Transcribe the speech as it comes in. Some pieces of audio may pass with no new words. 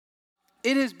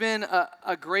It has been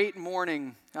a great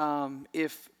morning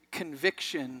if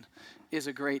conviction is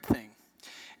a great thing.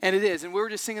 And it is. And we were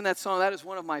just singing that song. That is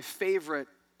one of my favorite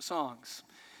songs.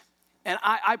 And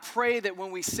I pray that when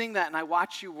we sing that and I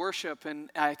watch you worship and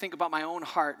I think about my own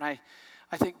heart and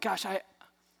I think, gosh,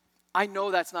 I know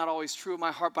that's not always true of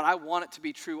my heart, but I want it to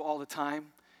be true all the time.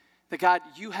 That God,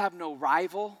 you have no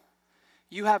rival.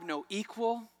 You have no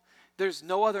equal. There's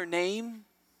no other name.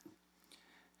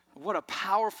 What a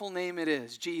powerful name it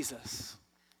is, Jesus.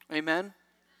 Amen?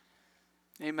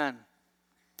 Amen.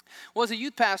 Well, as a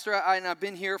youth pastor, and I've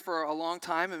been here for a long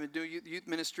time. I've been doing youth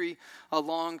ministry a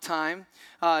long time.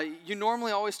 You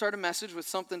normally always start a message with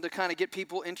something to kind of get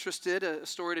people interested, a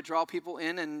story to draw people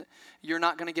in, and you're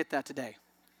not going to get that today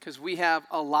because we have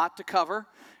a lot to cover,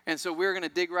 and so we're going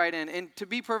to dig right in. And to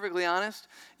be perfectly honest,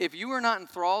 if you are not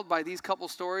enthralled by these couple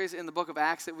stories in the book of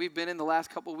Acts that we've been in the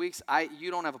last couple of weeks, you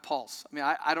don't have a pulse. I mean,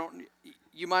 I don't.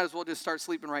 You might as well just start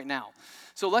sleeping right now.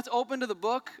 So let's open to the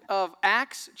book of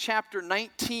Acts, chapter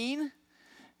 19,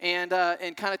 and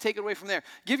kind of take it away from there.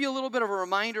 Give you a little bit of a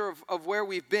reminder of where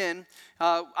we've been.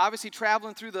 Obviously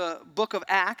traveling through the book of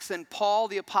Acts, and Paul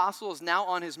the apostle is now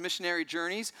on his missionary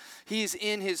journeys. He's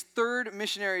in his third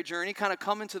missionary journey, kind of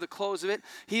coming to the close of it.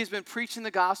 He has been preaching the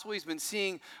gospel. He's been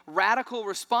seeing radical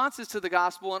responses to the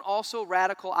gospel and also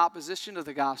radical opposition to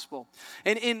the gospel.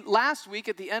 And in last week,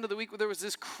 at the end of the week, there was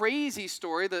this crazy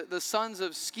story, the sons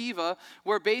of Sceva,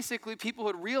 where basically people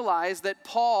had realized that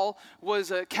Paul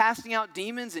was casting out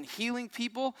demons and healing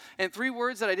people. And three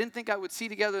words that I didn't think I would see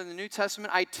together in the New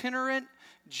Testament: itinerant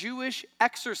Jewish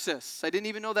exorcists. I didn't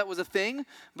even know that was a thing,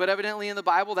 but evidently in the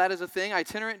Bible that is a thing.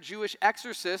 Itinerant Jewish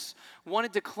exorcists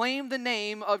wanted to claim the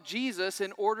name of Jesus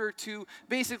in order to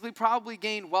basically probably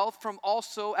gain wealth from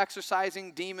also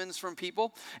exorcising demons from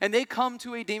people. And they come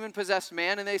to a demon-possessed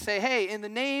man and they say, hey, in the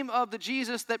name of the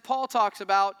Jesus that Paul talks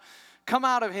about, come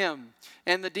out of him.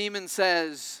 And the demon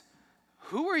says,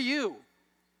 who are you?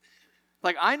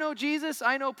 Like, I know Jesus,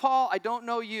 I know Paul, I don't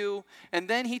know you. And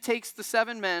then he takes the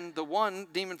seven men, the one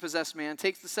demon-possessed man,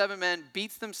 takes the seven men,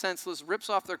 beats them senseless, rips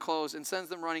off their clothes, and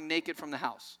sends them running naked from the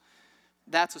house.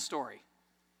 That's a story,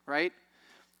 right?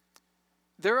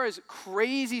 There is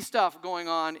crazy stuff going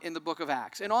on in the book of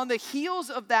Acts. And on the heels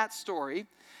of that story,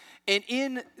 and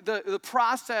in the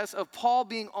process of Paul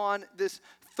being on this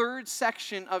third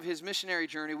section of his missionary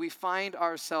journey, we find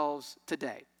ourselves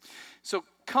today. So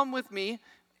come with me.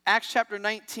 Acts chapter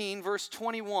 19, verse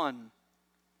 21.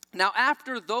 Now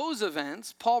after those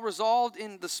events, Paul resolved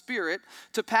in the Spirit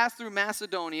to pass through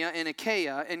Macedonia and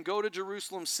Achaia and go to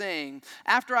Jerusalem, saying,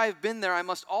 after I have been there, I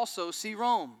must also see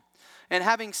Rome. And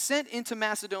having sent into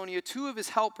Macedonia two of his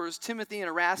helpers, Timothy and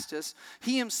Erastus,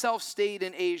 he himself stayed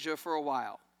in Asia for a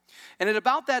while. And at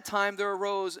about that time there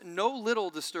arose no little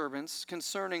disturbance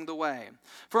concerning the way.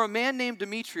 For a man named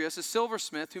Demetrius, a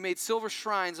silversmith, who made silver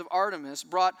shrines of Artemis,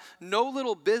 brought no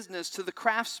little business to the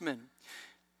craftsmen.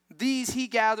 These he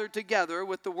gathered together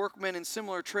with the workmen in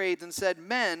similar trades and said,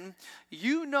 men,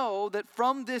 you know that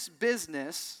from this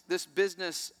business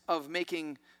of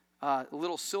making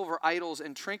little silver idols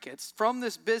and trinkets, from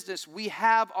this business we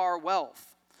have our wealth.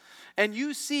 And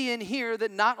you see and hear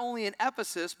that not only in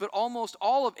Ephesus, but almost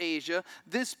all of Asia,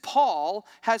 this Paul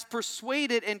has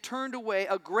persuaded and turned away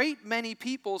a great many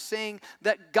people, saying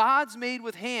that gods made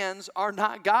with hands are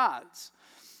not gods.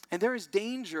 And there is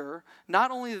danger,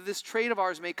 not only that this trade of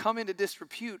ours may come into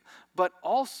disrepute, but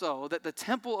also that the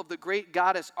temple of the great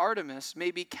goddess Artemis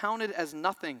may be counted as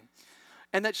nothing,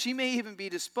 and that she may even be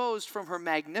disposed from her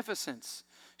magnificence,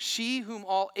 she whom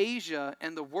all Asia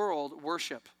and the world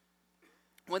worship.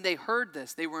 When they heard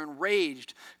this, they were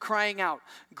enraged, crying out,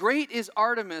 great is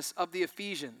Artemis of the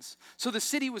Ephesians. So the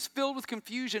city was filled with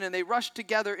confusion, and they rushed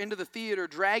together into the theater,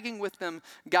 dragging with them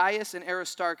Gaius and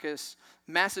Aristarchus,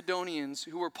 Macedonians,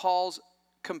 who were Paul's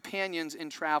companions in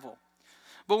travel.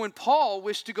 But when Paul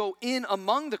wished to go in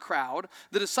among the crowd,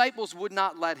 the disciples would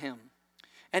not let him.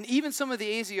 And even some of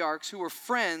the Asiarchs, who were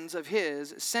friends of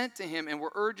his, sent to him and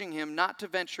were urging him not to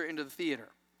venture into the theater.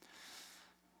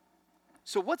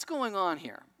 So what's going on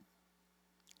here?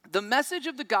 The message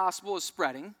of the gospel is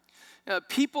spreading.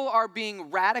 People are being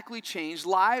radically changed.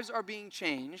 Lives are being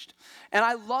changed. And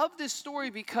I love this story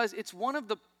because it's one of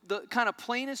the kind of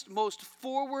plainest, most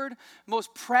forward,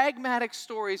 most pragmatic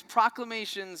stories,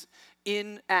 proclamations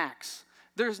in Acts.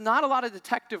 There's not a lot of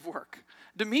detective work.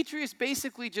 Demetrius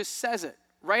basically just says it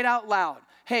right out loud.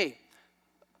 Hey,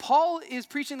 Paul is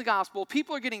preaching the gospel,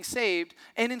 people are getting saved,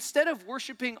 and instead of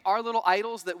worshiping our little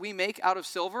idols that we make out of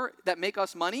silver that make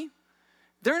us money,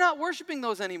 they're not worshiping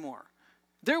those anymore.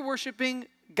 They're worshiping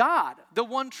God, the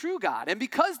one true God. And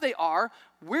because they are,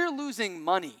 we're losing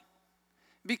money.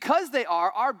 Because they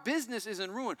are, our business is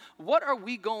in ruin. What are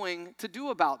we going to do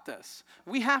about this?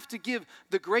 We have to give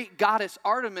the great goddess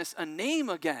Artemis a name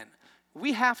again.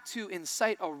 We have to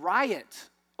incite a riot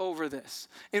over this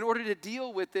in order to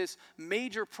deal with this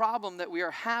major problem that we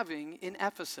are having in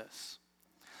Ephesus.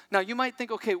 Now, you might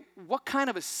think, okay, what kind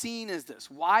of a scene is this?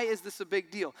 Why is this a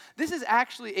big deal? This is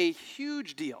actually a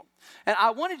huge deal. And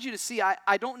I wanted you to see,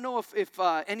 I don't know if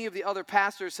any of the other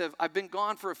pastors have, I've been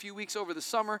gone for a few weeks over the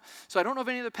summer, so I don't know if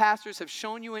any of the pastors have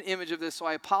shown you an image of this, so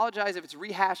I apologize if it's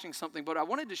rehashing something, but I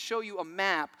wanted to show you a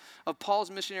map of Paul's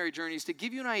missionary journeys to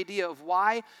give you an idea of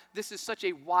why this is such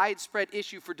a widespread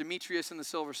issue for Demetrius and the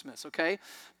silversmiths, okay?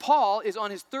 Paul is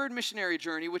on his third missionary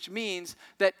journey, which means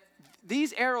that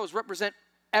these arrows represent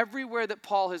everywhere that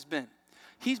Paul has been.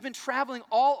 He's been traveling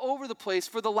all over the place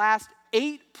for the last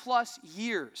 8+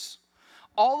 years,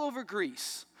 all over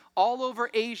Greece, all over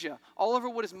Asia, all over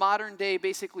what is modern day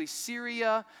basically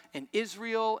Syria and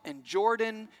Israel and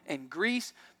Jordan and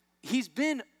Greece. He's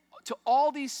been to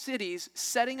all these cities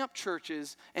setting up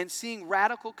churches and seeing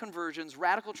radical conversions,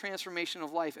 radical transformation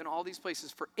of life in all these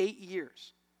places for 8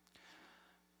 years.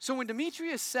 So when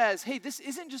Demetrius says, hey, this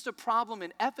isn't just a problem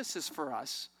in Ephesus for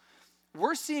us,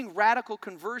 we're seeing radical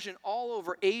conversion all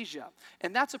over Asia,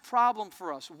 and that's a problem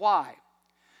for us. Why?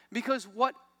 Because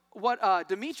what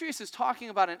Demetrius is talking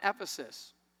about in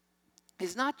Ephesus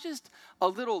is not just a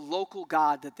little local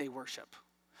god that they worship,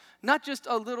 not just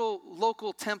a little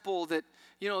local temple that,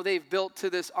 they've built to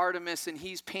this Artemis and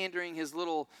he's pandering his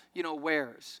little,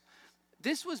 wares.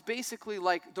 This was basically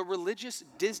like the religious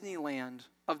Disneyland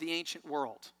of the ancient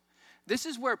world. This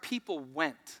is where people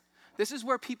went. This is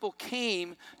where people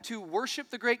came to worship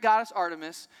the great goddess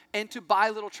Artemis and to buy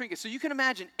little trinkets. So you can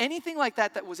imagine anything like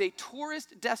that was a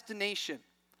tourist destination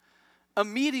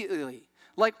immediately.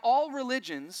 Like all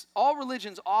religions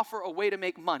offer a way to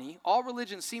make money. All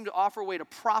religions seem to offer a way to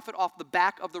profit off the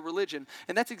back of the religion.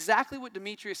 And that's exactly what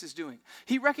Demetrius is doing.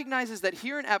 He recognizes that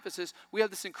here in Ephesus, we have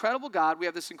this incredible God, we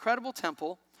have this incredible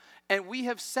temple, and we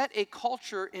have set a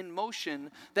culture in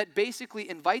motion that basically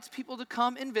invites people to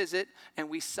come and visit, and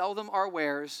we sell them our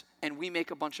wares, and we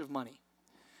make a bunch of money.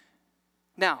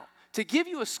 Now, to give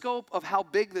you a scope of how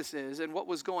big this is and what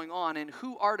was going on and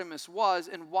who Artemis was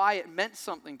and why it meant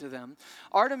something to them,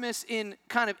 Artemis in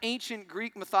kind of ancient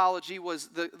Greek mythology was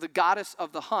the goddess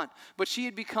of the hunt, but she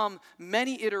had become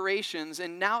many iterations,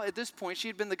 and now at this point she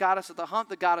had been the goddess of the hunt,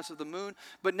 the goddess of the moon,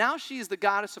 but now she is the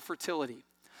goddess of fertility.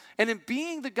 And in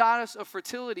being the goddess of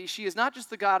fertility, she is not just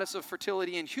the goddess of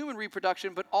fertility in human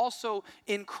reproduction, but also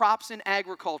in crops and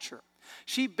agriculture.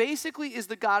 She basically is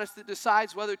the goddess that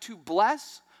decides whether to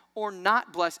bless or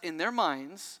not bless in their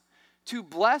minds, to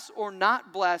bless or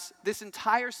not bless this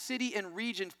entire city and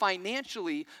region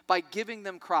financially by giving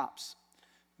them crops.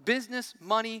 Business,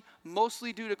 money,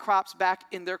 mostly due to crops back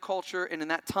in their culture and in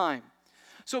that time.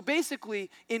 So basically,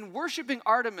 in worshiping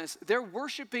Artemis, they're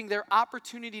worshiping their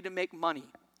opportunity to make money.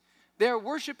 They're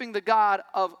worshiping the God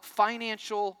of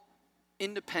financial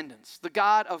independence, the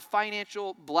God of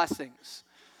financial blessings.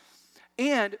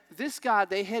 And this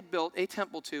God they had built a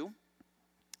temple to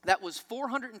that was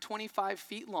 425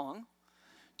 feet long,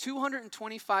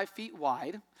 225 feet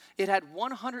wide. It had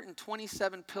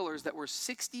 127 pillars that were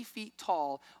 60 feet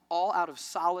tall, all out of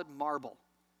solid marble.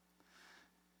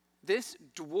 This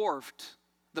dwarfed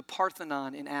the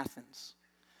Parthenon in Athens.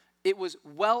 It was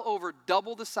well over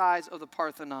double the size of the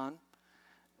Parthenon.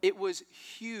 It was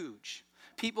huge.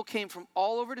 People came from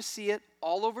all over to see it,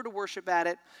 all over to worship at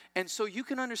it. And so you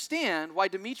can understand why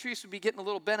Demetrius would be getting a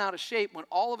little bent out of shape when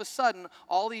all of a sudden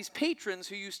all these patrons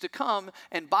who used to come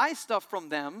and buy stuff from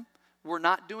them were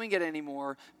not doing it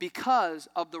anymore because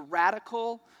of the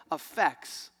radical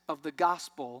effects of the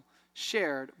gospel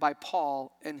shared by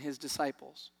Paul and his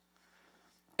disciples.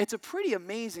 It's a pretty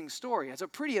amazing story. It's a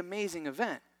pretty amazing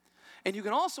event. And you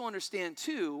can also understand,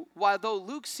 too, why though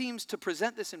Luke seems to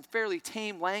present this in fairly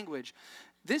tame language,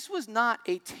 this was not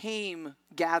a tame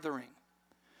gathering.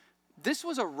 This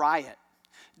was a riot.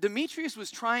 Demetrius was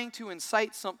trying to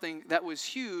incite something that was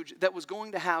huge, that was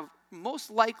going to have most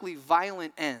likely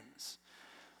violent ends.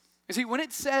 You see, when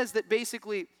it says that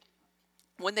basically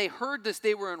when they heard this,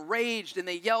 they were enraged and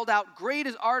they yelled out, "Great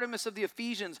is Artemis of the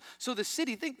Ephesians." So the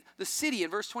city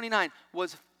in verse 29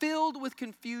 was filled with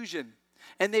confusion.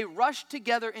 And they rushed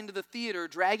together into the theater,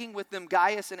 dragging with them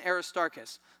Gaius and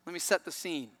Aristarchus. Let me set the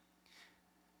scene.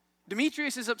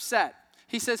 Demetrius is upset.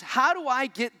 He says, how do I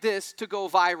get this to go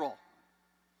viral?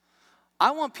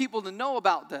 I want people to know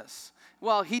about this.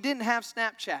 Well, he didn't have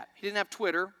Snapchat. He didn't have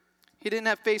Twitter. He didn't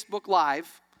have Facebook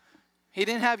Live. He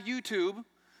didn't have YouTube.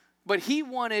 But he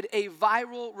wanted a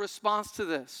viral response to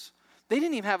this. They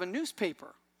didn't even have a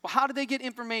newspaper. Well, how did they get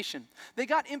information? They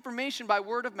got information by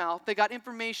word of mouth. They got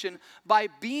information by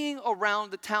being around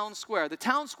the town square. The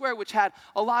town square, which had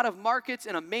a lot of markets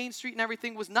and a main street and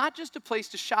everything, was not just a place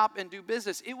to shop and do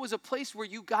business. It was a place where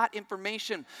you got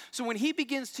information. So when he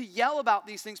begins to yell about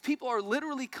these things, people are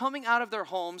literally coming out of their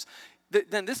homes.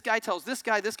 Then this guy tells this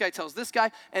guy tells this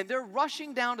guy, and they're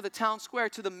rushing down to the town square,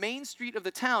 to the main street of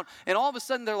the town, and all of a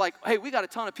sudden they're like, hey, we got a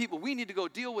ton of people. We need to go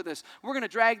deal with this. We're going to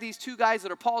drag these two guys that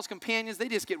are Paul's companions. They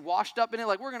just get washed up in it.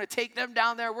 Like, we're going to take them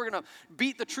down there. We're going to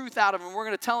beat the truth out of them. We're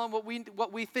going to tell them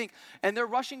what we think. And they're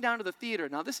rushing down to the theater.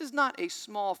 Now, this is not a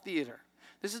small theater.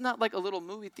 This is not like a little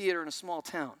movie theater in a small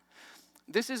town.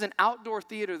 This is an outdoor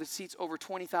theater that seats over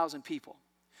 20,000 people.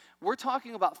 We're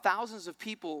talking about thousands of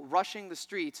people rushing the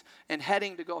streets and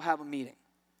heading to go have a meeting.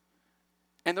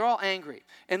 And they're all angry.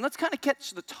 And let's kind of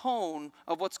catch the tone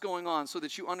of what's going on so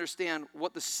that you understand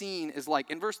what the scene is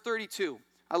like. In verse 32,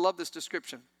 I love this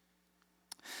description.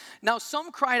 Now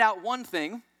some cried out one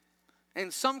thing,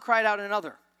 and some cried out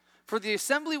another. For the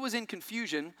assembly was in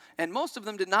confusion, and most of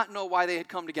them did not know why they had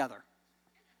come together.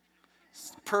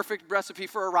 Perfect recipe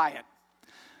for a riot.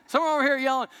 Someone over here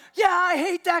yelling, yeah, I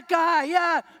hate that guy.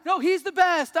 Yeah, no, he's the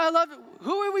best. I love it.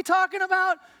 Who are we talking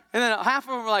about? And then half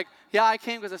of them were like, yeah, I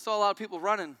came because I saw a lot of people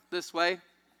running this way.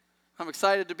 I'm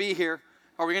excited to be here.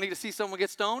 Are we going to get to see someone get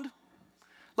stoned?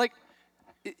 Like,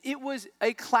 it was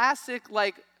a classic,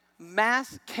 like,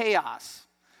 mass chaos.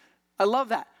 I love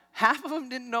that. Half of them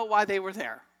didn't know why they were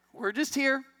there. We're just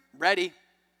here, ready,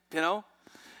 you know?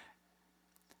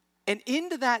 And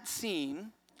into that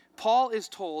scene, Paul is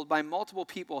told by multiple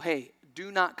people, hey, do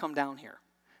not come down here.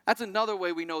 That's another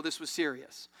way we know this was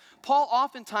serious. Paul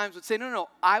oftentimes would say, no,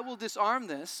 I will disarm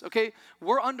this, okay?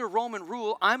 We're under Roman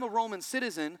rule. I'm a Roman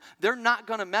citizen. They're not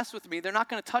going to mess with me. They're not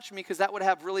going to touch me because that would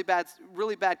have really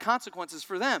bad consequences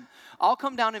for them. I'll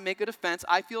come down and make a defense.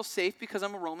 I feel safe because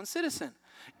I'm a Roman citizen.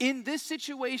 In this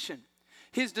situation,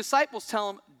 his disciples tell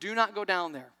him, do not go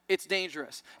down there. It's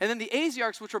dangerous. And then the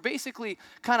Asiarchs, which are basically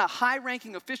kind of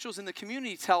high-ranking officials in the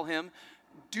community, tell him,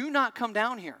 do not come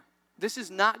down here. This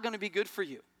is not going to be good for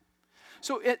you.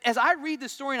 So as I read the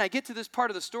story and I get to this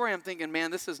part of the story, I'm thinking,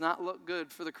 man, this does not look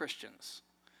good for the Christians.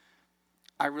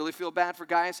 I really feel bad for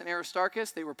Gaius and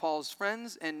Aristarchus. They were Paul's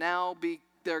friends, and now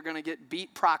they're going to get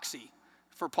beat proxy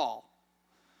for Paul.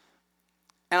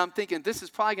 And I'm thinking, this is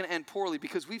probably going to end poorly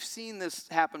because we've seen this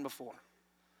happen before.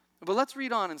 But let's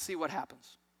read on and see what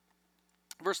happens.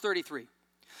 Verse 33.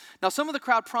 Now some of the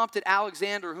crowd prompted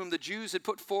Alexander, whom the Jews had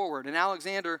put forward. And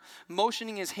Alexander,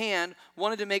 motioning his hand,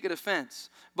 wanted to make a defense.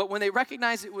 But when they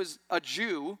recognized it was a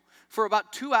Jew, for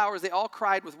about 2 hours they all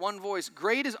cried with one voice,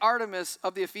 great is Artemis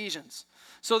of the Ephesians.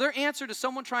 So their answer to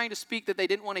someone trying to speak that they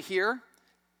didn't want to hear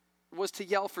was to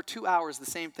yell for 2 hours the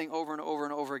same thing over and over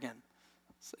and over again.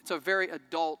 It's a very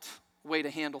adult way to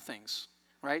handle things,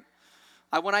 right?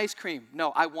 I want ice cream.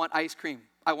 No, I want ice cream.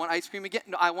 I want ice cream again.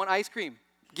 No, I want ice cream.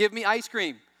 Give me ice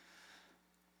cream.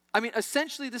 I mean,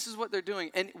 essentially, this is what they're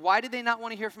doing. And why did they not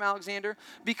want to hear from Alexander?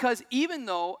 Because even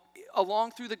though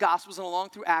along through the Gospels and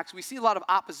along through Acts, we see a lot of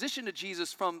opposition to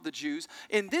Jesus from the Jews,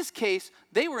 in this case,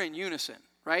 they were in unison,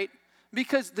 right?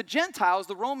 Because the Gentiles,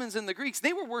 the Romans and the Greeks,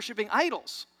 they were worshiping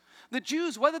idols. The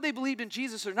Jews, whether they believed in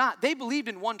Jesus or not, they believed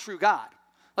in one true God.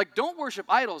 Like, don't worship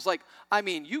idols. Like, I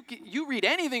mean, you read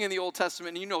anything in the Old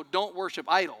Testament and you know don't worship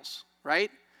idols, right?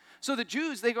 So the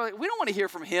Jews, they go, like, we don't want to hear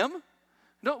from him.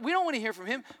 No, we don't want to hear from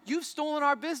him. You've stolen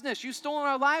our business. You've stolen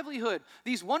our livelihood.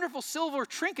 These wonderful silver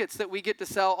trinkets that we get to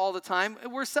sell all the time,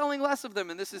 we're selling less of them,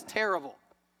 and this is terrible.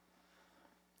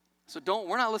 So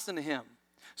we're not listening to him.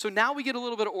 So now we get a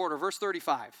little bit of order. Verse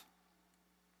 35.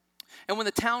 And when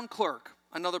the town clerk,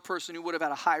 another person who would have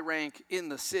had a high rank in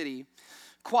the city,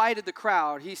 quieted the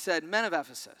crowd, he said, men of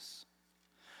Ephesus,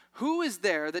 who is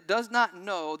there that does not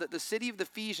know that the city of the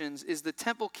Ephesians is the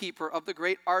temple keeper of the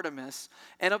great Artemis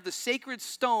and of the sacred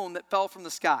stone that fell from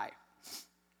the sky?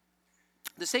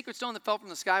 The sacred stone that fell from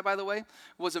the sky, by the way,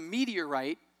 was a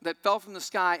meteorite that fell from the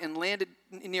sky and landed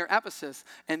near Ephesus.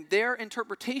 And their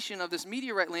interpretation of this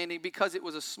meteorite landing, because it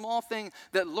was a small thing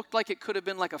that looked like it could have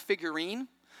been like a figurine,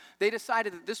 they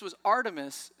decided that this was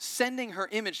Artemis sending her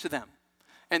image to them.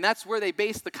 And that's where they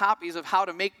based the copies of how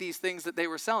to make these things that they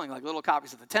were selling, like little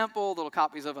copies of the temple, little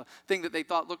copies of a thing that they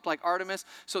thought looked like Artemis.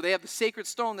 So they have the sacred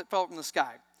stone that fell from the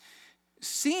sky.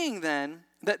 Seeing then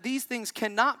that these things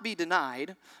cannot be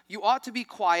denied, you ought to be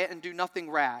quiet and do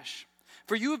nothing rash.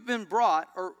 For you have been brought,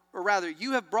 or rather,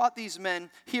 you have brought these men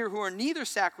here who are neither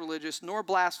sacrilegious nor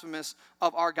blasphemous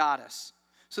of our goddess.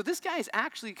 So this guy is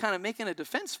actually kind of making a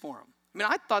defense for him. I mean,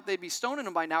 I thought they'd be stoning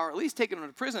him by now, or at least taking him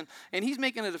to prison, and he's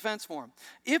making a defense for him.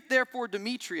 If therefore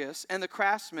Demetrius and the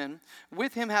craftsmen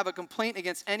with him have a complaint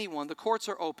against anyone, the courts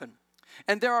are open,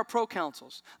 and there are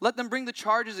proconsuls. Let them bring the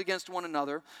charges against one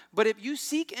another. But if you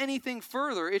seek anything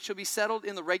further, it shall be settled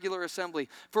in the regular assembly.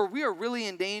 For we are really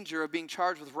in danger of being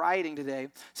charged with rioting today,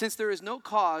 since there is no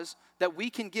cause that we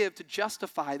can give to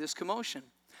justify this commotion.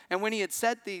 And when he had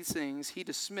said these things, he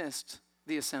dismissed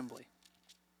the assembly.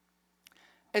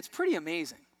 It's pretty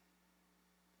amazing.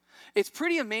 It's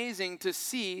pretty amazing to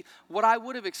see what I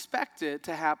would have expected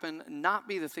to happen not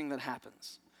be the thing that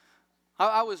happens.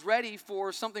 I was ready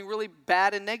for something really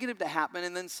bad and negative to happen,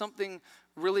 and then something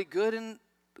really good and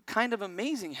kind of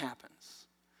amazing happens.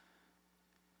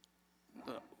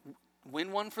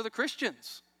 Win one for the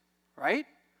Christians, right?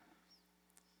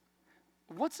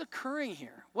 What's occurring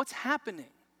here? What's happening?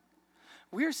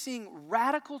 We're seeing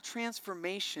radical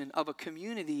transformation of a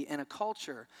community and a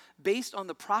culture based on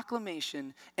the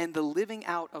proclamation and the living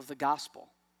out of the gospel.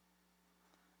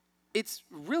 It's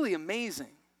really amazing.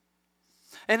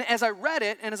 And as I read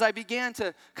it and as I began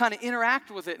to kind of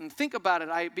interact with it and think about it,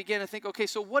 I began to think, okay,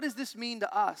 so what does this mean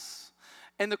to us?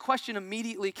 And the question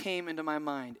immediately came into my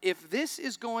mind. If this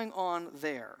is going on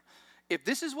there, if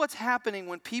this is what's happening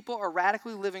when people are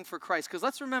radically living for Christ, because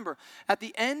let's remember, at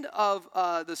the end of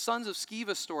the sons of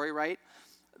Sceva story, right,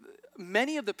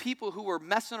 many of the people who were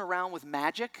messing around with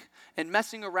magic and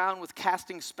messing around with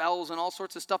casting spells and all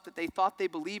sorts of stuff that they thought they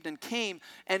believed in came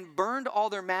and burned all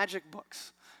their magic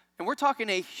books. And we're talking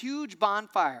a huge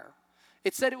bonfire.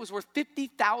 It said it was worth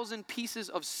 50,000 pieces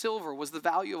of silver was the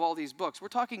value of all these books. We're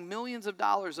talking millions of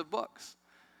dollars of books.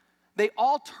 They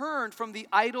all turned from the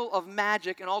idol of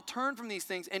magic and all turned from these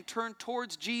things and turned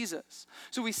towards Jesus.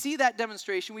 So we see that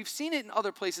demonstration. We've seen it in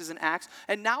other places in Acts.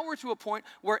 And now we're to a point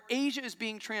where Asia is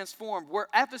being transformed, where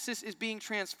Ephesus is being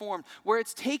transformed, where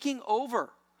it's taking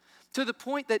over to the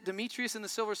point that Demetrius and the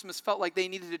silversmiths felt like they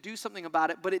needed to do something about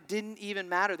it, but it didn't even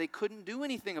matter. They couldn't do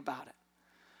anything about it.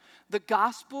 The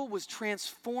gospel was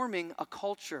transforming a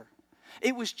culture.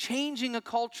 It was changing a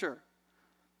culture.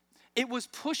 It was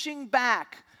pushing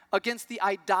back against the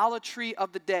idolatry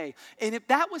of the day. And if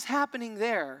that was happening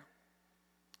there,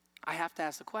 I have to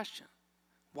ask the question,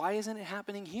 why isn't it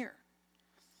happening here?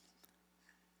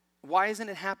 Why isn't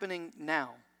it happening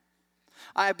now?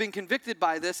 I have been convicted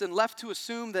by this and left to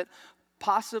assume that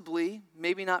possibly,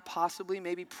 maybe not possibly,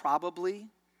 maybe probably,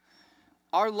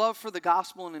 our love for the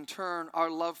gospel and in turn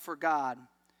our love for God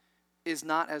is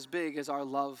not as big as our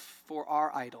love for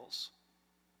our idols.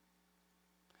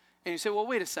 And you say, well,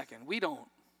 wait a second, we don't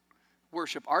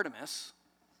worship Artemis.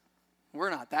 We're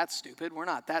not that stupid. We're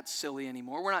not that silly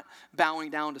anymore. We're not bowing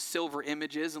down to silver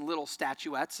images and little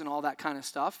statuettes and all that kind of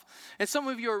stuff. And some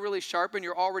of you are really sharp and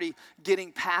you're already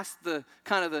getting past the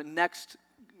kind of the next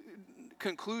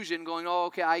conclusion going, oh,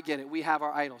 okay, I get it. We have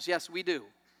our idols. Yes, we do.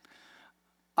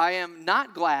 I am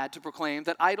not glad to proclaim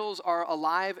that idols are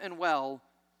alive and well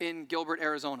in Gilbert,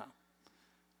 Arizona.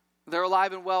 They're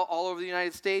alive and well all over the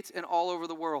United States and all over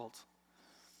the world.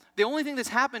 The only thing that's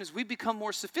happened is we've become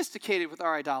more sophisticated with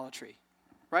our idolatry,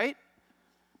 right?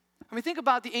 I mean, think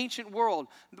about the ancient world.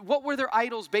 What were their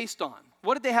idols based on?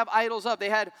 What did they have idols of? They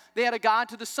had a god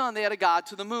to the sun. They had a god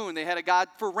to the moon. They had a god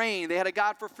for rain. They had a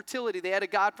god for fertility. They had a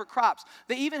god for crops.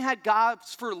 They even had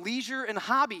gods for leisure and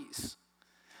hobbies.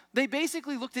 They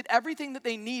basically looked at everything that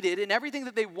they needed and everything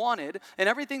that they wanted and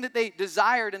everything that they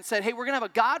desired and said, hey, we're going to have a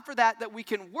god for that we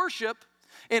can worship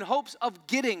in hopes of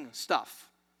getting stuff.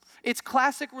 It's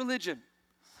classic religion.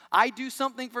 I do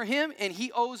something for him and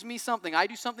he owes me something. I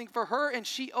do something for her and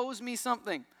she owes me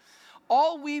something.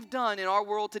 All we've done in our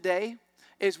world today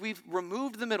is we've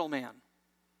removed the middleman.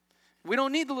 We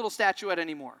don't need the little statuette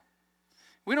anymore.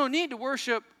 We don't need to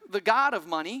worship the god of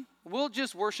money. We'll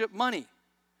just worship money.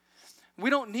 We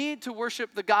don't need to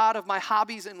worship the God of my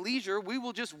hobbies and leisure. We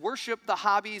will just worship the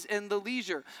hobbies and the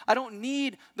leisure. I don't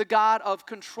need the God of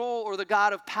control or the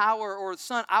God of power or the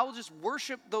sun. I will just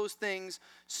worship those things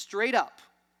straight up.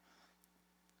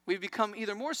 We've become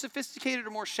either more sophisticated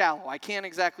or more shallow. I can't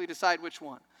exactly decide which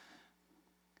one.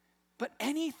 But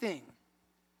anything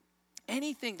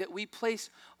that we place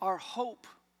our hope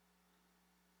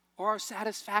or our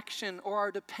satisfaction or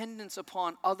our dependence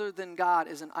upon other than God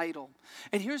is an idol.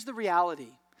 And here's the reality.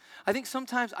 I think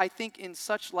sometimes I think in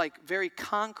such like very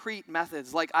concrete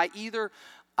methods, like I either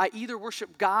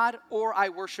worship God or I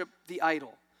worship the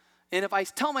idol. And if I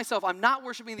tell myself I'm not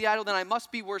worshiping the idol, then I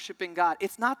must be worshiping God.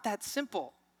 It's not that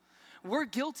simple. We're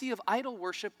guilty of idol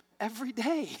worship every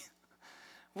day.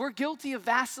 We're guilty of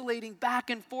vacillating back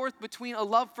and forth between a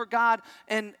love for God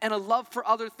and a love for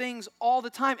other things all the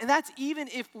time. And that's even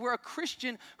if we're a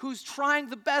Christian who's trying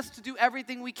the best to do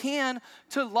everything we can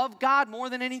to love God more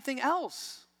than anything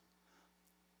else.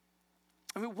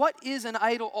 I mean, what is an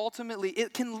idol ultimately?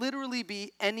 It can literally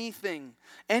be anything.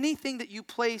 Anything that you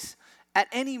place at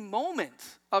any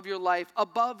moment of your life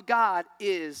above God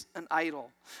is an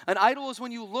idol. An idol is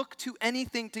when you look to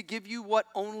anything to give you what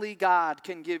only God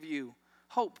can give you.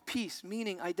 Hope, peace,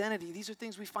 meaning, identity. These are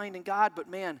things we find in God, but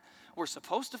man, we're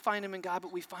supposed to find Him in God,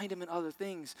 but we find Him in other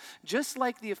things. Just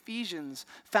like the Ephesians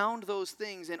found those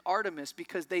things in Artemis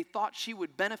because they thought she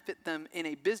would benefit them in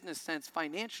a business sense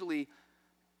financially,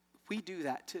 we do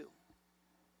that too.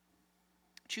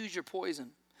 Choose your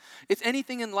poison. It's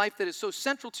anything in life that is so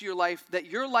central to your life that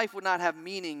your life would not have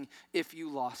meaning if you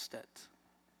lost it.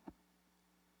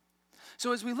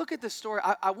 So as we look at this story,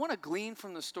 I want to glean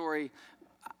from the story,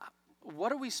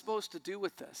 what are we supposed to do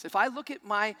with this? If I look at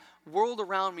my world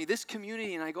around me, this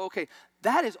community, and I go, okay,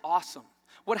 that is awesome.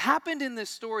 What happened in this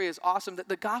story is awesome, that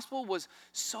the gospel was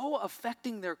so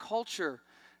affecting their culture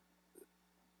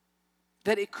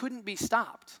that it couldn't be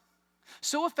stopped.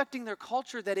 So affecting their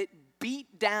culture that it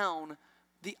beat down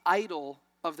the idol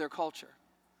of their culture.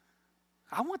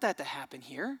 I want that to happen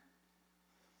here.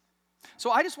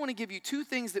 So I just want to give you two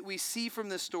things that we see from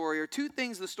this story, or two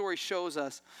things the story shows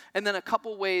us, and then a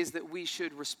couple ways that we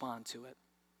should respond to it.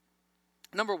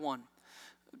 Number one,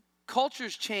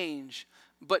 cultures change,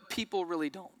 but people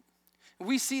really don't.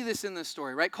 We see this in this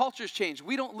story, right? Cultures change.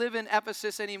 We don't live in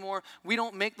Ephesus anymore. We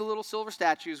don't make the little silver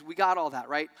statues. We got all that,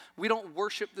 right? We don't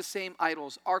worship the same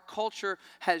idols. Our culture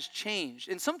has changed.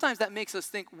 And sometimes that makes us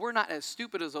think we're not as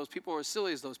stupid as those people or as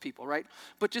silly as those people, right?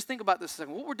 But just think about this a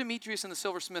second. What were Demetrius and the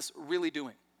silversmiths really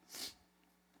doing?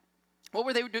 What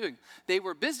were they doing? They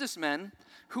were businessmen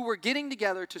who were getting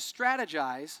together to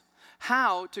strategize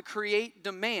how to create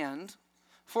demand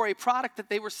for a product that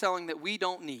they were selling that we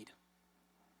don't need.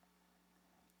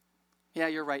 Yeah,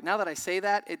 you're right. Now that I say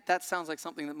that, that sounds like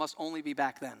something that must only be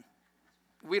back then.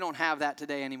 We don't have that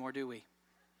today anymore, do we? Did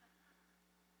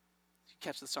you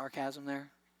catch the sarcasm there?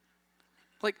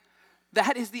 Like,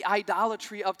 that is the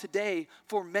idolatry of today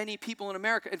for many people in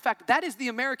America. In fact, that is the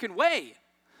American way.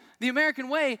 The American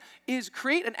way is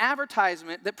create an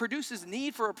advertisement that produces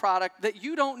need for a product that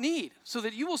you don't need so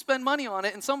that you will spend money on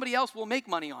it and somebody else will make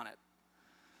money on it.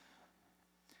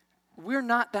 We're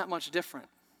not that much different.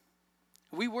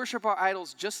 We worship our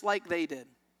idols just like they did.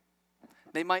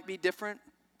 They might be different.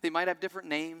 They might have different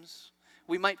names.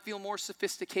 We might feel more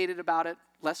sophisticated about it,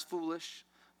 less foolish,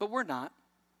 but we're not.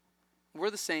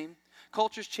 We're the same.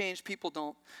 Cultures change, people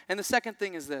don't. And the second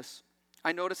thing is this.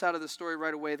 I notice out of the story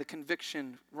right away, the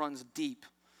conviction runs deep.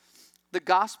 The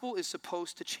gospel is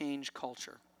supposed to change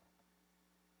culture.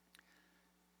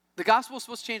 The gospel is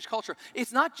supposed to change culture.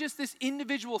 It's not just this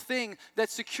individual thing that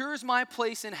secures my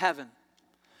place in heaven.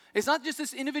 It's not just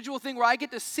this individual thing where I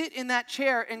get to sit in that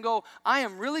chair and go, I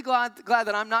am really glad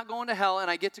that I'm not going to hell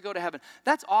and I get to go to heaven.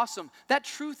 That's awesome. That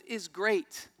truth is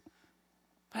great.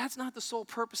 But that's not the sole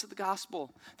purpose of the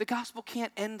gospel. The gospel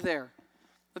can't end there.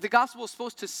 The gospel is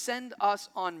supposed to send us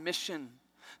on mission.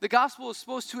 The gospel is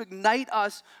supposed to ignite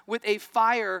us with a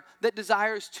fire that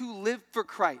desires to live for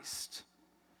Christ.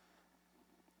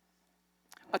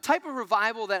 A type of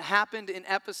revival that happened in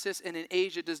Ephesus and in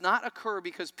Asia does not occur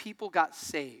because people got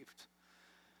saved.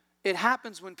 It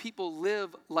happens when people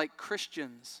live like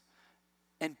Christians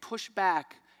and push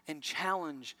back and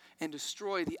challenge and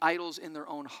destroy the idols in their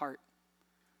own heart.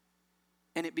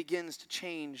 And it begins to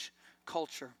change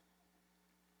culture.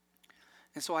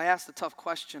 And so I ask the tough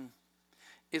question,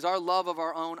 is our love of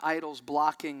our own idols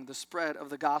blocking the spread of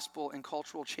the gospel and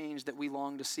cultural change that we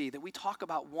long to see, that we talk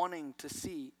about wanting to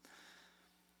see?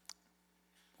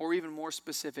 Or even more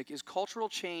specific, is cultural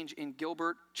change in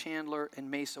Gilbert, Chandler, and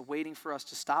Mesa waiting for us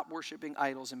to stop worshiping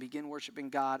idols and begin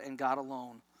worshiping God and God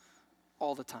alone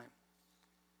all the time?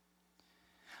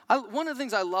 One of the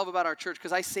things I love about our church,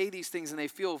 because I say these things and they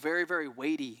feel very, very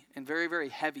weighty and very, very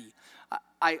heavy.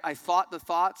 I thought the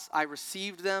thoughts, I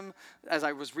received them as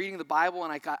I was reading the Bible,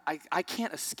 and I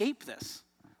can't escape this.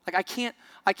 Like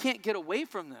I can't get away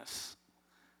from this.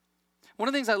 One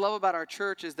of the things I love about our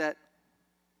church is that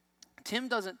Tim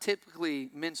doesn't typically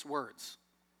mince words.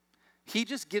 He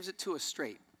just gives it to us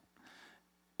straight.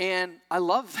 And I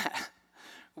love that.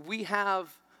 We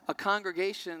have a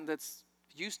congregation that's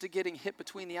used to getting hit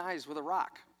between the eyes with a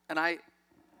rock. And I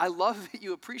love that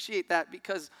you appreciate that,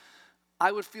 because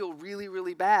I would feel really,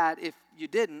 really bad if you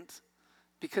didn't,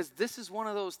 because this is one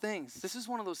of those things. This is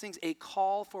one of those things, a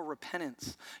call for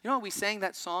repentance. You know how we sang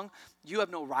that song, "You have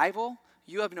no rival,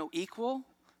 you have no equal"?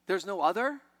 There's no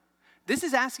other? This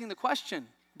is asking the question,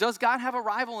 does God have a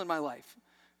rival in my life?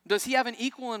 Does he have an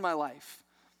equal in my life?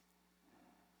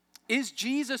 Is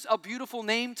Jesus a beautiful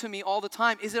name to me all the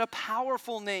time? Is it a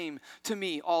powerful name to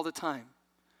me all the time?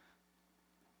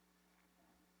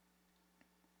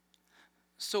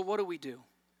 So what do we do?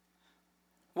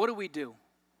 What do we do?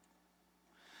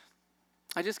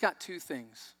 I just got two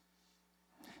things.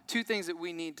 Two things that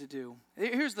we need to do.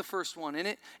 Here's the first one,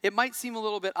 and it might seem a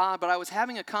little bit odd, but I was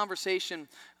having a conversation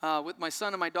with my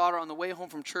son and my daughter on the way home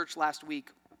from church last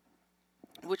week,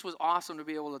 which was awesome to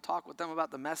be able to talk with them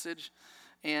about the message.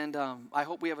 And I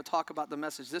hope we have a talk about the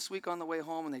message this week on the way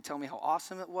home, and they tell me how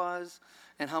awesome it was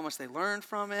and how much they learned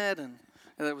from it, and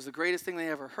it was the greatest thing they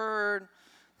ever heard.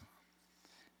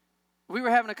 We were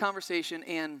having a conversation,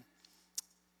 and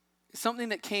something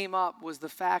that came up was the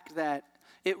fact that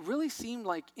it really seemed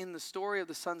like in the story of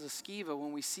the sons of Sceva,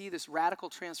 when we see this radical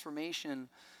transformation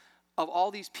of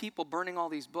all these people burning all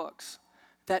these books,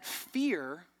 that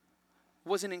fear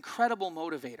was an incredible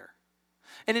motivator.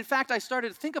 And in fact, I started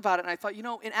to think about it, and I thought,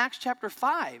 in Acts chapter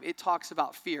 5, it talks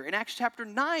about fear. In Acts chapter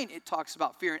 9, it talks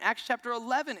about fear. In Acts chapter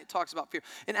 11, it talks about fear.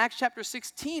 In Acts chapter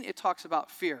 16, it talks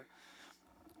about fear.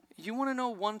 You want to know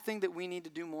one thing that we need to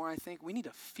do more, I think? We need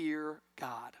to fear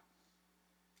God.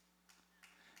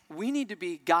 We need to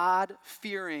be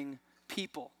God-fearing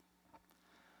people.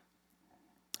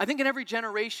 I think in every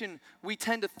generation, we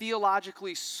tend to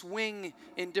theologically swing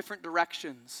in different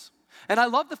directions. And I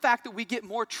love the fact that we get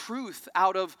more truth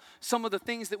out of some of the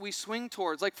things that we swing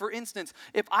towards. Like, for instance,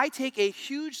 if I take a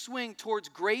huge swing towards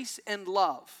grace and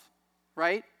love,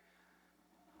 right?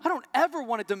 I don't ever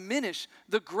want to diminish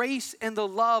the grace and the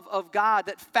love of God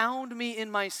that found me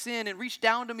in my sin and reached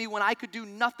down to me when I could do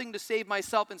nothing to save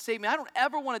myself and save me. I don't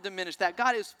ever want to diminish that.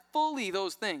 God is fully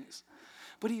those things.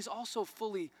 But he's also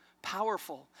fully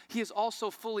powerful. He is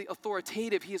also fully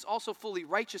authoritative. He is also fully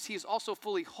righteous. He is also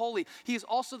fully holy. He is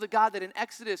also the God that in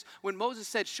Exodus, when Moses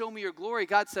said, "Show me your glory,"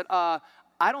 God said, I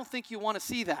don't think you want to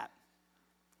see that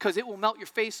because it will melt your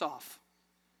face off.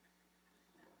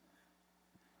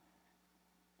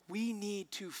 We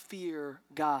need to fear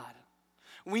God.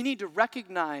 We need to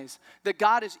recognize that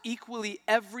God is equally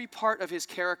every part of his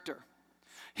character.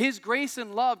 His grace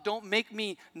and love don't make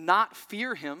me not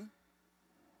fear him.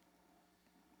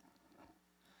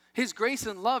 His grace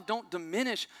and love don't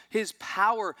diminish his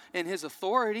power and his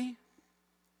authority.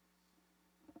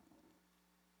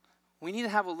 We need to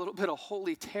have a little bit of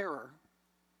holy terror.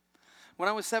 When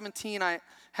I was 17, I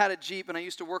had a Jeep, and I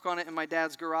used to work on it in my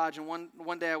dad's garage, and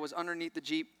one day I was underneath the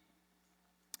Jeep.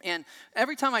 And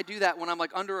every time I do that, when I'm like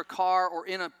under a car or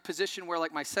in a position where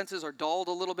like my senses are dulled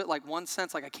a little bit, like one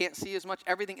sense, like I can't see as much,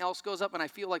 everything else goes up and I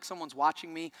feel like someone's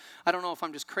watching me. I don't know if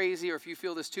I'm just crazy or if you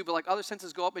feel this too, but like other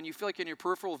senses go up and you feel like in your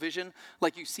peripheral vision,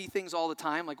 like you see things all the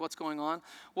time, like what's going on.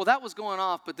 Well, that was going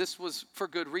off, but this was for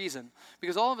good reason.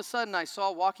 Because all of a sudden I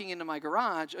saw walking into my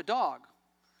garage a dog.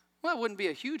 Well, it wouldn't be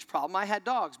a huge problem. I had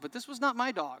dogs, but this was not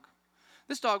my dog.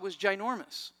 This dog was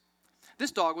ginormous.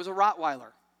 This dog was a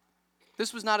Rottweiler.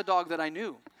 This was not a dog that I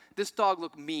knew. This dog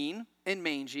looked mean and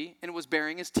mangy and was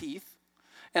baring his teeth.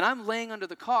 And I'm laying under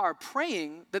the car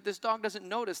praying that this dog doesn't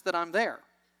notice that I'm there.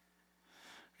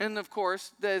 And of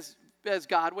course, as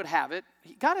God would have it,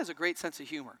 God has a great sense of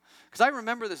humor. Because I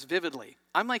remember this vividly.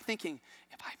 I'm like thinking,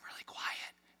 if I'm really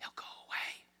quiet, he'll go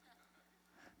away.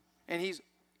 And he's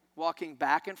walking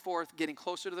back and forth, getting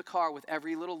closer to the car with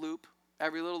every little loop,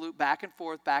 back and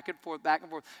forth,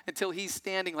 until he's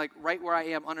standing like right where I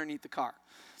am underneath the car.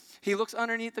 He looks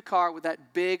underneath the car with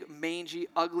that big, mangy,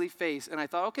 ugly face, and I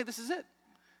thought, okay, this is it.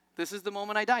 This is the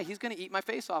moment I die. He's going to eat my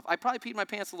face off. I probably peed my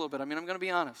pants a little bit. I'm going to be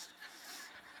honest.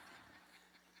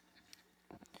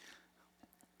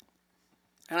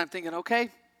 And I'm thinking, okay,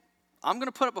 I'm going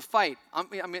to put up a fight.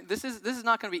 This is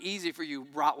not going to be easy for you,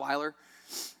 Rottweiler.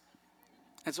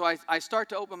 And so I start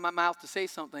to open my mouth to say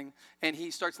something, and he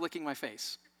starts licking my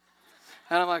face.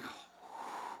 And I'm like,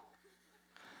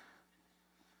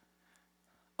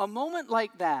 a moment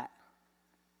like that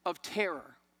of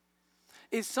terror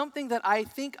is something that I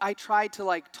think I tried to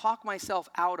like talk myself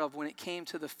out of when it came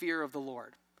to the fear of the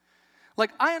Lord. Like,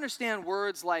 I understand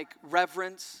words like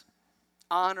reverence,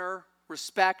 honor,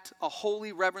 respect, a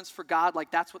holy reverence for God, like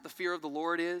that's what the fear of the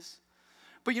Lord is.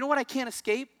 But you know what I can't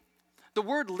escape? The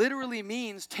word literally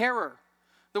means terror.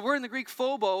 The word in the Greek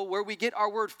phobo, where we get our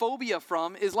word phobia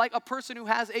from, is like a person who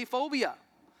has a phobia.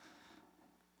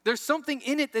 There's something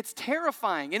in it that's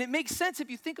terrifying. And it makes sense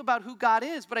if you think about who God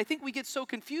is. But I think we get so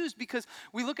confused because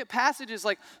we look at passages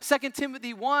like 2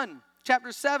 Timothy 1,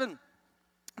 chapter 7.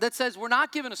 that says we're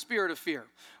not given a spirit of fear.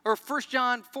 Or 1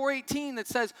 John 4:18 that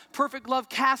says perfect love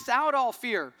casts out all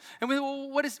fear. And we,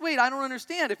 well, wait, I don't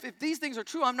understand. If these things are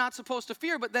true, I'm not supposed to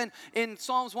fear. But then in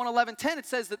Psalms 111:10, it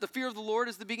says that the fear of the Lord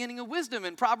is the beginning of wisdom.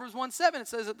 In Proverbs 1:7, it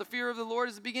says that the fear of the Lord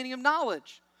is the beginning of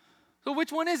knowledge. So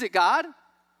which one is it, God?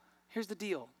 Here's the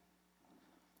deal.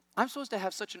 I'm supposed to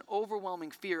have such an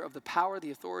overwhelming fear of the power,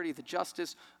 the authority, the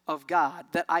justice of God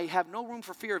that I have no room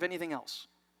for fear of anything else.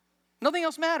 Nothing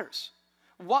else matters.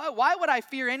 Why would I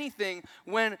fear anything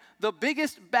when the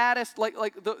biggest, baddest,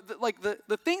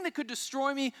 the thing that could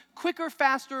destroy me quicker,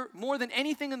 faster, more than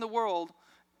anything in the world,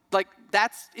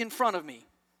 that's in front of me?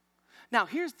 Now,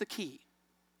 here's the key.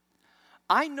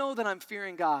 I know that I'm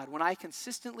fearing God when I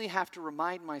consistently have to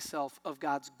remind myself of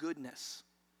God's goodness.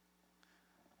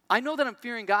 I know that I'm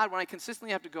fearing God when I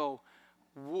consistently have to go,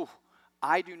 whoa,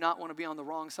 I do not want to be on the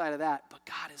wrong side of that, but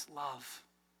God is love,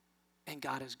 and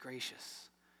God is gracious,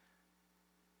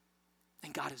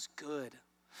 and God is good.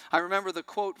 I remember the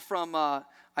quote from, I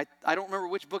don't remember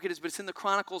which book it is, but it's in the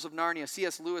Chronicles of Narnia.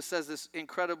 C.S. Lewis says this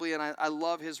incredibly, and I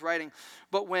love his writing.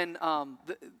 But when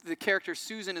the character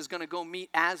Susan is going to go meet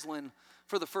Aslan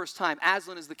for the first time,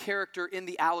 Aslan is the character in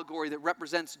the allegory that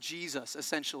represents Jesus,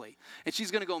 essentially. And she's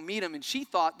going to go meet him, and she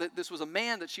thought that this was a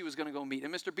man that she was going to go meet.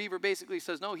 And Mr. Beaver basically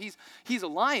says, no, he's a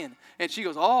lion. And she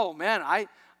goes, oh, man,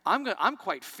 I'm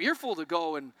quite fearful to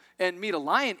go and meet a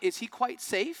lion. Is he quite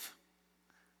safe?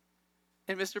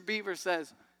 And Mr. Beaver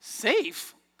says,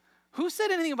 safe? Who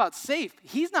said anything about safe?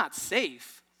 He's not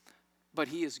safe, but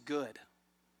he is good.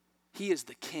 He is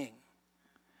the king.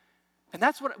 And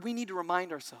that's what we need to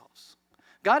remind ourselves.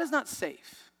 God is not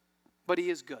safe, but he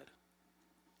is good.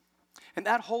 And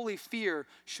that holy fear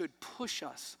should push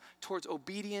us towards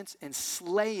obedience and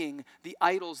slaying the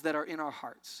idols that are in our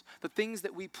hearts. The things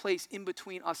that we place in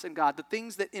between us and God. The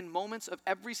things that in moments of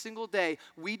every single day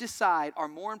we decide are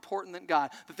more important than God.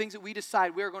 The things that we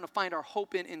decide we are going to find our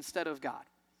hope in instead of God.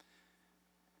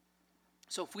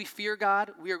 So if we fear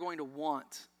God, we are going to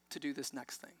want to do this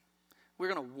next thing.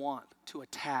 We're going to want to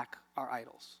attack our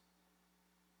idols.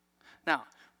 Now,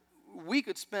 we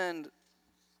could spend,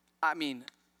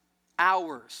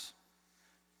 hours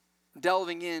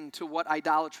delving into what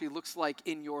idolatry looks like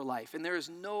in your life. And there's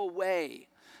no way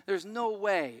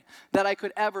that I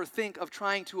could ever think of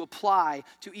trying to apply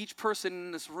to each person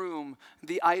in this room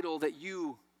the idol that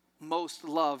you most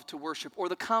love to worship, or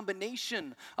the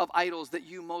combination of idols that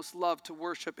you most love to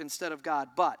worship instead of God.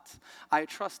 But I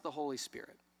trust the Holy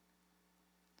Spirit.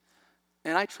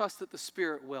 And I trust that the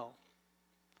Spirit will.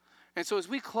 And so as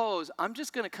we close, I'm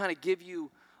just going to kind of give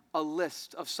you a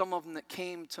list of some of them that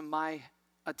came to my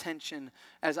attention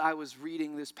as I was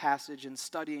reading this passage and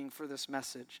studying for this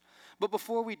message. But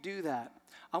before we do that,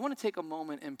 I want to take a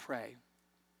moment and pray.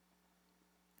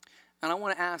 And I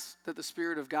want to ask that the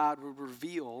Spirit of God would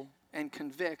reveal and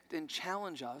convict and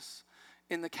challenge us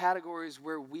in the categories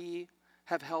where we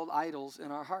have held idols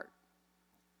in our heart.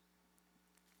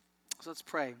 So let's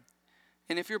pray.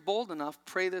 And if you're bold enough,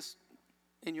 pray this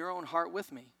in your own heart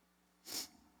with me.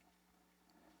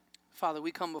 Father,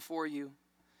 we come before you.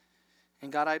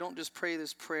 And God, I don't just pray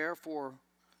this prayer for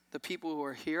the people who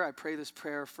are here. I pray this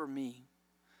prayer for me.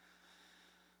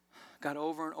 God,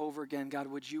 over and over again, God,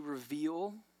 would you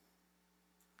reveal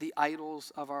the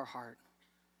idols of our heart?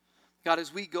 God,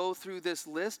 as we go through this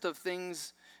list of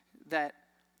things that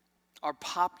are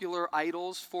popular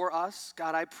idols for us,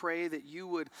 God, I pray that you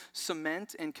would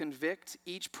cement and convict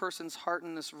each person's heart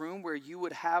in this room, where you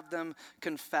would have them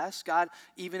confess. God,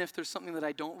 even if there's something that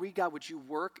I don't read, God, would you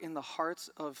work in the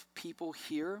hearts of people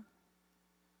here?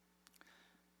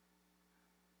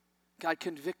 God,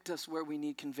 convict us where we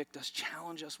need convict us.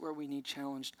 Challenge us where we need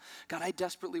challenged. God, I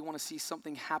desperately want to see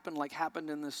something happen like happened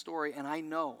in this story. And I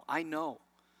know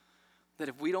that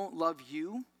if we don't love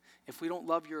you, if we don't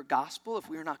love your gospel, if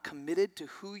we are not committed to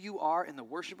who you are and the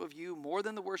worship of you more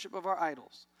than the worship of our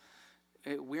idols,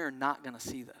 we are not going to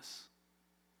see this.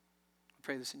 I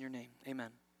pray this in your name. Amen.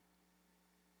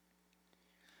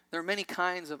 There are many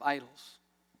kinds of idols.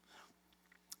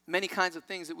 Many kinds of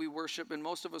things that we worship, and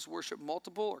most of us worship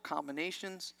multiple or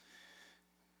combinations.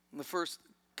 And the first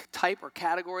type or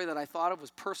category that I thought of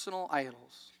was personal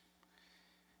idols.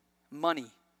 Money.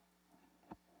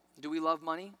 Do we love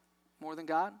money more than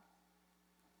God?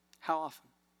 How often?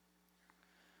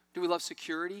 Do we love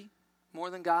security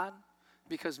more than God?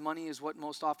 Because money is what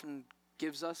most often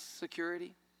gives us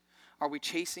security. Are we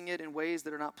chasing it in ways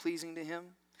that are not pleasing to him?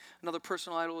 Another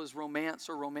personal idol is romance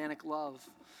or romantic love.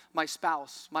 My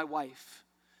spouse, my wife,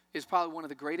 is probably one of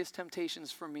the greatest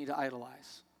temptations for me to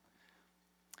idolize.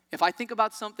 If I think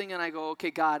about something and I go,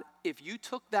 okay, God, if you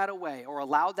took that away or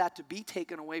allowed that to be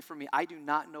taken away from me, I do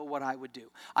not know what I would do.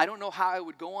 I don't know how I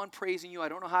would go on praising you. I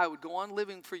don't know how I would go on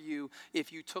living for you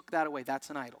if you took that away. That's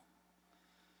an idol.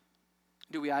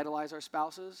 Do we idolize our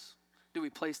spouses? Do we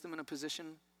place them in a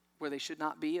position where they should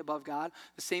not be above God?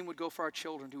 The same would go for our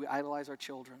children. Do we idolize our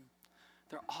children?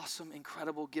 They're awesome,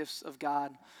 incredible gifts of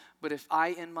God. But if I,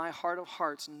 in my heart of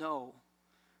hearts, know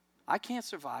I can't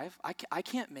survive. I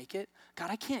can't make it.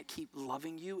 God, I can't keep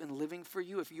loving you and living for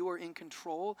you if you are in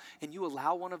control and you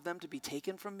allow one of them to be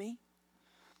taken from me.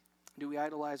 Do we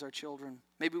idolize our children?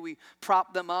 Maybe we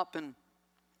prop them up and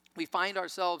we find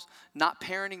ourselves not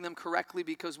parenting them correctly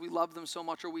because we love them so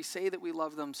much, or we say that we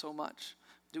love them so much.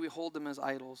 Do we hold them as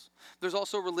idols? There's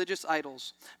also religious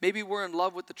idols. Maybe we're in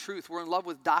love with the truth. We're in love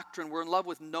with doctrine. We're in love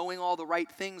with knowing all the right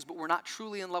things, but we're not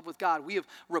truly in love with God. We have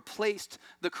replaced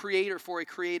the Creator for a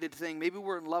created thing. Maybe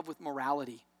we're in love with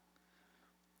morality.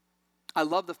 I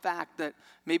love the fact that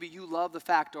maybe you love the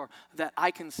fact or that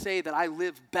I can say that I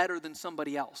live better than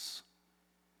somebody else.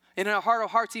 And in our heart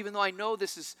of hearts, even though I know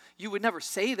this is, you would never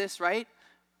say this, right?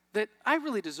 That I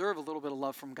really deserve a little bit of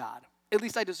love from God. At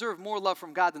least I deserve more love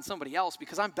from God than somebody else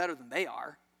because I'm better than they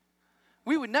are.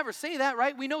 We would never say that,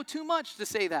 right? We know too much to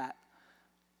say that.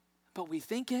 But we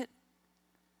think it.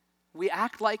 We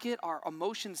act like it. Our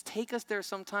emotions take us there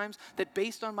sometimes, that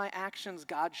based on my actions,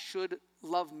 God should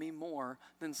love me more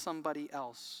than somebody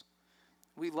else.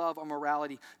 We love our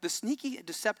morality. The sneaky,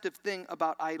 deceptive thing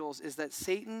about idols is that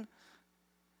Satan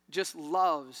just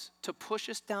loves to push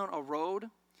us down a road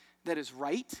that is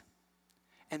right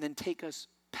and then take us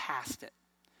past it.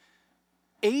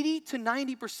 80 to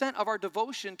 90% of our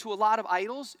devotion to a lot of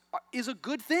idols is a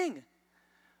good thing.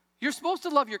 You're supposed to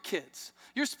love your kids.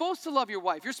 You're supposed to love your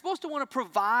wife. You're supposed to want to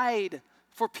provide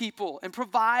for people and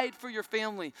provide for your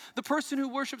family. The person who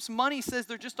worships money says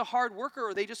they're just a hard worker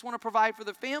or they just want to provide for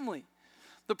their family.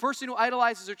 The person who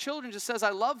idolizes their children just says,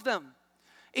 I love them.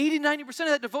 80, 90% of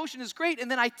that devotion is great. And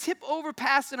then I tip over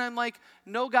past and I'm like,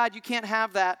 no, God, you can't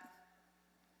have that.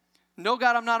 No,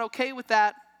 God, I'm not okay with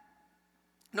that.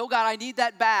 No, God, I need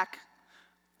that back.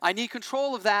 I need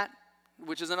control of that,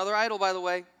 which is another idol, by the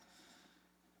way.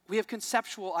 We have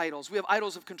conceptual idols. We have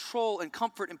idols of control and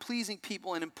comfort and pleasing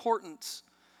people and importance.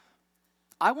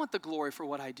 I want the glory for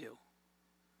what I do.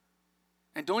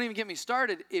 And don't even get me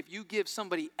started if you give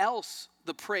somebody else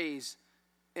the praise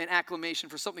and acclamation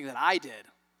for something that I did.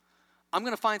 I'm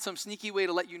going to find some sneaky way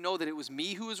to let you know that it was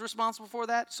me who was responsible for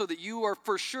that, so that you are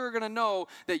for sure going to know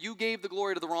that you gave the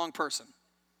glory to the wrong person.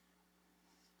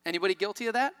 Anybody guilty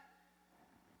of that?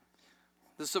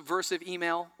 The subversive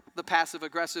email, the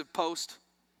passive-aggressive post.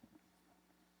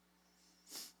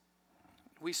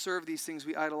 We serve these things,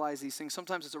 we idolize these things.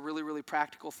 Sometimes it's a really, really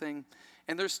practical thing.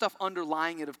 And there's stuff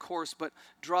underlying it, of course, but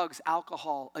drugs,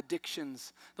 alcohol,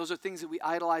 addictions, those are things that we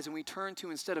idolize and we turn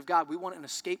to instead of God. We want an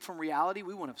escape from reality.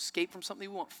 We want to escape from something.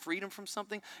 We want freedom from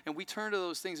something. And we turn to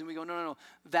those things and we go, no,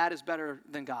 that is better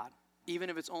than God, even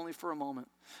if it's only for a moment.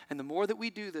 And the more that we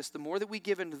do this, the more that we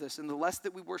give into this, and the less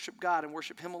that we worship God and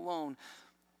worship Him alone,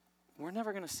 we're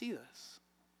never going to see this.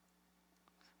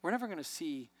 We're never going to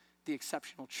see the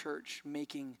exceptional church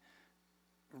making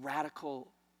radical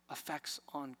effects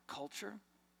on culture.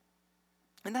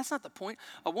 And that's not the point.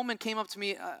 A woman came up to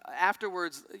me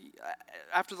afterwards,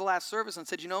 after the last service, and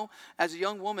said, as a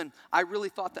young woman, I really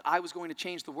thought that I was going to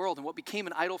change the world, and what became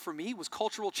an idol for me was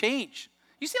cultural change.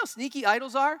 You see how sneaky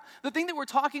idols are? The thing that we're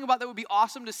talking about that would be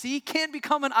awesome to see can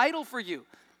become an idol for you.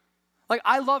 Like,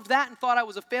 I loved that and thought I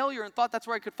was a failure and thought that's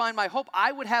where I could find my hope.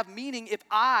 I would have meaning if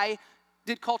I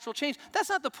did cultural change. That's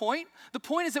not the point. The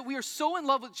point is that we are so in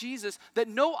love with Jesus that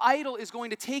no idol is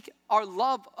going to take our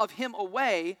love of Him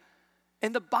away,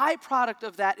 and the byproduct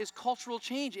of that is cultural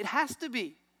change. It has to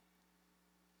be.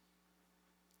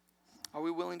 Are we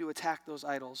willing to attack those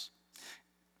idols?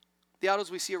 The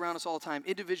idols we see around us all the time: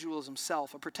 individualism,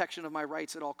 self, a protection of my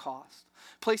rights at all costs,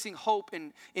 placing hope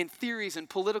in theories and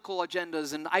political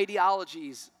agendas and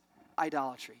ideologies,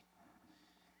 idolatry.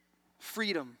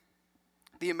 Freedom,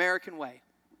 the American way,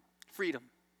 freedom.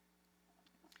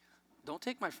 Don't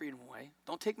take my freedom away.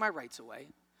 Don't take my rights away.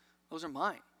 Those are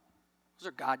mine. Those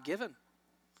are God-given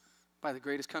by the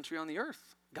greatest country on the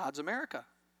earth, God's America.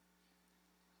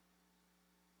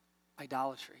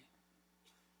 Idolatry.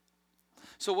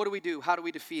 So what do we do? How do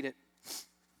we defeat it?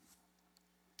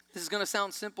 This is going to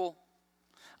sound simple.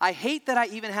 I hate that I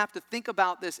even have to think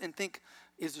about this and think,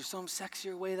 is there some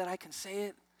sexier way that I can say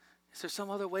it? Is there some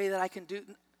other way that I can do it?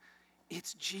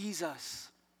 It's Jesus.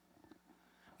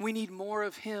 We need more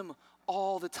of Him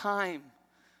all the time.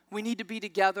 We need to be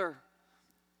together.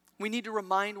 We need to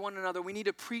remind one another. We need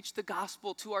to preach the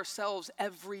gospel to ourselves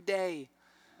every day.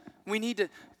 We need to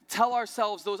tell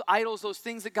ourselves those idols, those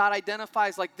things that God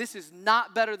identifies, like this is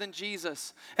not better than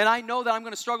Jesus. And I know that I'm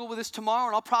going to struggle with this tomorrow,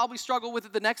 and I'll probably struggle with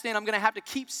it the next day, and I'm going to have to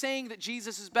keep saying that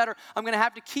Jesus is better. I'm going to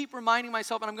have to keep reminding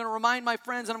myself, and I'm going to remind my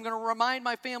friends, and I'm going to remind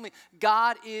my family,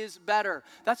 God is better.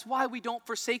 That's why we don't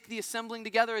forsake the assembling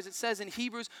together, as it says in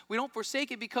Hebrews. We don't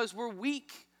forsake it because we're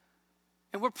weak.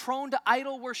 And we're prone to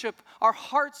idol worship. Our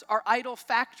hearts are idol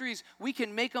factories. We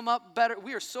can make them up better.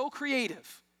 We are so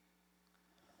creative.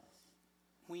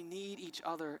 We need each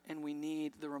other, and we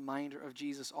need the reminder of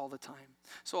Jesus all the time.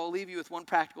 So I'll leave you with one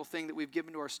practical thing that we've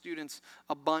given to our students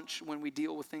a bunch when we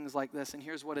deal with things like this, and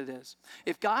here's what it is.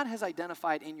 If God has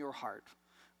identified in your heart,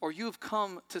 or you have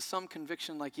come to some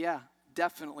conviction like, yeah,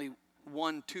 definitely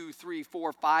 1, 2, 3,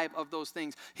 4, 5 of those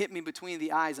things hit me between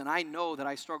the eyes, and I know that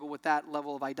I struggle with that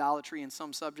level of idolatry in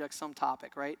some subject, some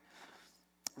topic, right?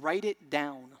 Write it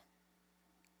down.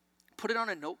 Put it on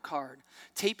a note card.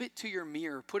 Tape it to your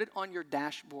mirror. Put it on your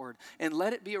dashboard, and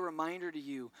let it be a reminder to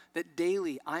you that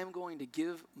daily I am going to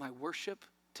give my worship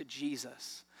to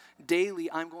Jesus. Daily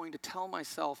I'm going to tell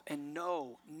myself and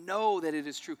know that it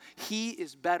is true. He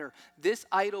is better. This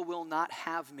idol will not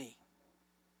have me.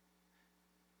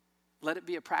 Let it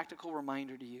be a practical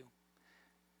reminder to you.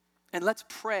 And let's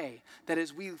pray that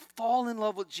as we fall in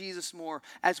love with Jesus more,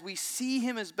 as we see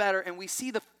him as better and we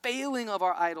see the failing of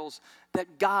our idols,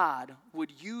 that God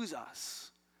would use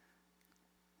us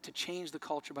to change the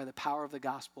culture by the power of the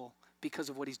gospel because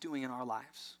of what he's doing in our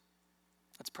lives.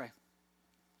 Let's pray.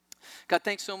 God,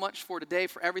 thanks so much for today,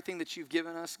 for everything that you've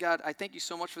given us. God, I thank you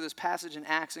so much for this passage in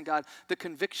Acts, and God, the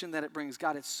conviction that it brings.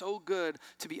 God, it's so good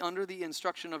to be under the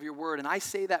instruction of your word. And I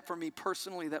say that for me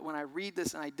personally, that when I read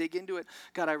this and I dig into it,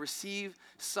 God, I receive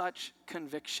such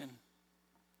conviction.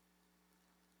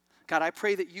 God, I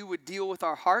pray that you would deal with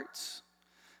our hearts.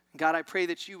 God, I pray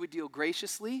that you would deal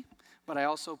graciously, but I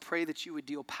also pray that you would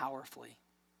deal powerfully.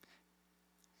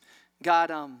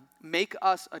 God, make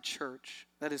us a church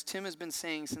that, as Tim has been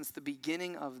saying since the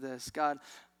beginning of this, God,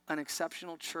 an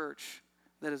exceptional church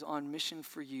that is on mission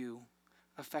for you,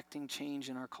 affecting change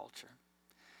in our culture.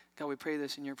 God, we pray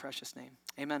this in your precious name.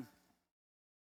 Amen.